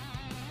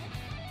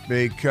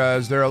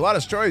 Because there are a lot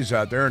of stories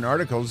out there and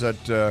articles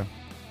that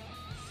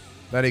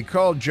he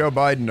called Joe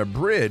Biden a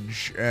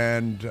bridge,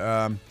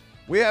 and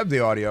we have the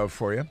audio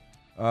for you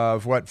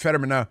of what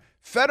Fetterman. Now,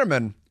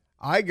 Fetterman,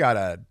 I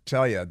gotta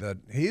tell you that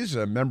he's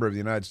a member of the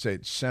United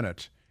States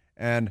Senate,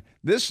 and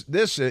this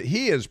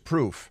he is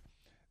proof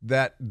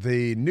that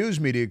the news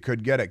media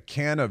could get a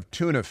can of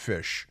tuna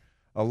fish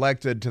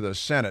elected to the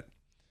Senate,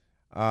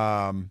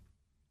 over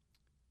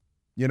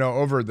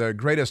the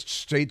greatest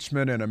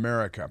statesman in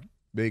America,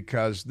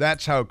 because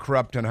that's how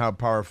corrupt and how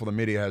powerful the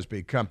media has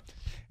become.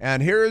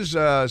 And here's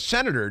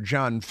Senator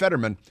John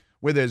Fetterman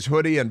with his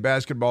hoodie and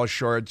basketball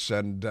shorts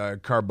and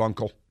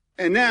carbuncle.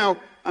 And now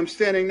I'm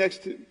standing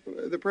next to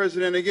the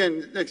president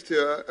again, next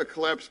to a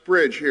collapsed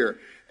bridge here.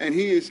 And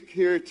he is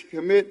here to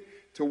commit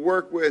to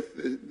work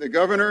with the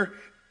governor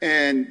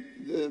and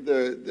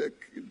the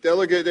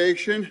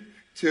delegation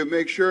to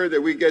make sure that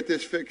we get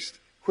this fixed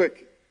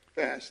quick,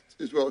 fast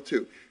as well,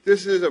 too.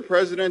 This is a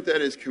president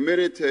that is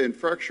committed to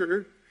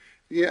infrastructure.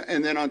 Yeah,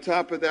 and then on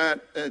top of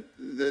that,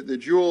 the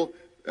dual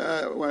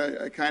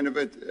kind of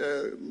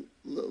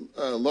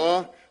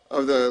law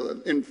of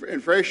the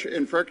inflation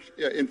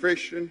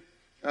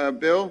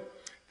bill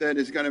that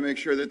is going to make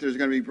sure that there's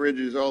going to be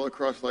bridges all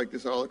across like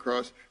this, all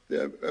across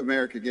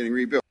America getting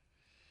rebuilt.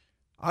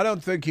 I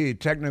don't think he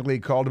technically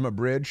called him a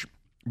bridge,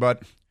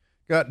 but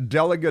got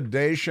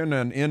delegation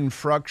and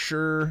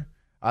infrastructure.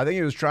 I think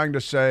he was trying to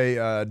say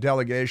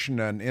delegation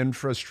and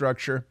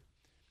infrastructure.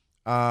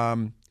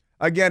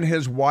 Again,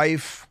 his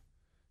wife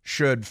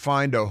should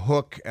find a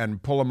hook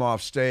and pull him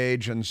off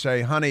stage and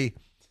say, honey,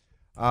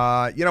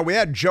 we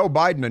had Joe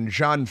Biden and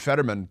John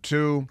Fetterman,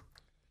 two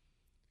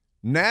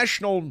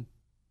National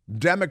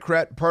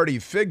Democrat Party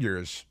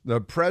figures, the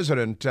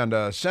president and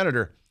a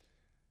senator.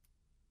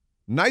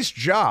 Nice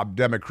job,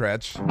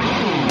 Democrats.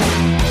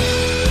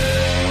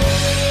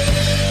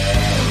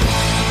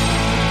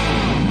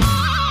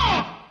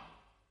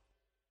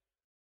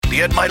 The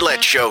The Ed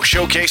Milet Show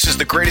showcases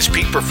the greatest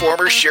peak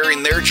performers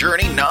sharing their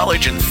journey,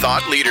 knowledge, and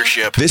thought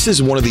leadership. This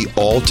is one of the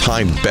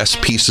all-time best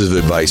pieces of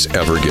advice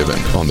ever given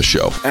on the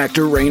show.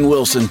 Actor Rainn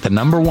Wilson. The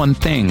number one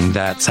thing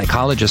that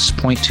psychologists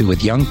point to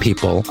with young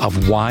people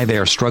of why they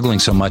are struggling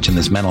so much in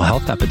this mental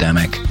health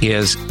epidemic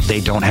is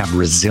they don't have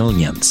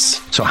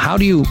resilience. So how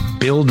do you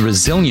build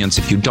resilience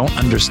if you don't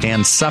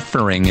understand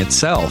suffering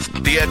itself?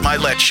 The Ed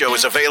Milet Show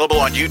is available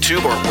on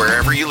YouTube or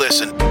wherever you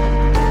listen.